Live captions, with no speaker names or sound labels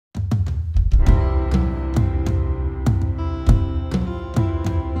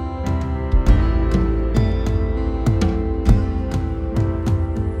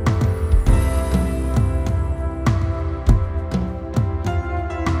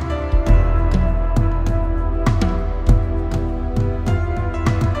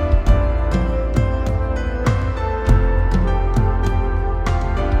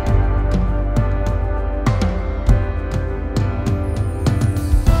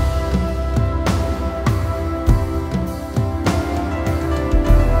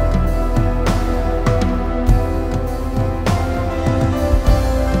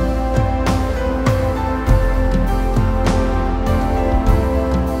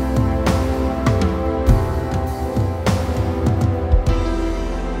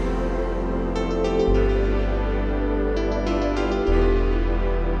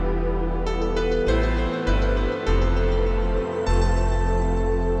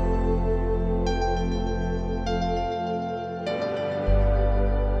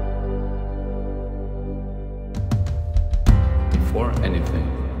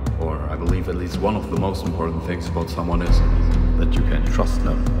at least one of the most important things about someone is that you can trust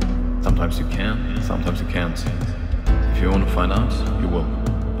them. Sometimes you can, sometimes you can't. If you want to find out, you will,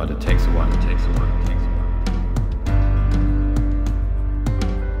 but it takes a while.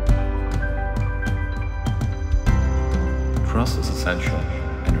 Trust is essential,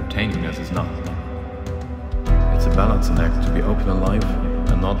 entertainingness is not. It's a balancing act to be open in life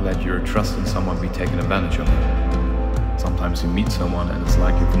and not let your trust in someone be taken advantage of. Sometimes you meet someone and it's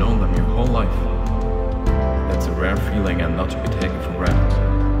like you've known them your whole life. That's a rare feeling and not to be taken for granted.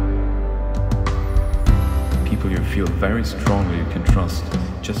 People you feel very strongly you can trust,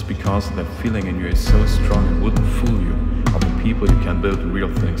 just because that feeling in you is so strong it wouldn't fool you, are the people you can build real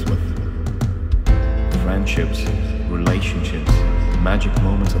things with. Friendships, relationships, magic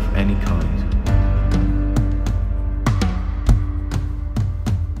moments of any kind.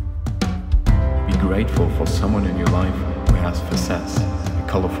 Be grateful for someone in your life who has facets, a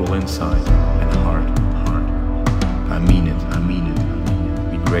colorful inside and heart. I mean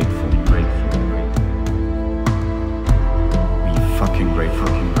it. Be grateful.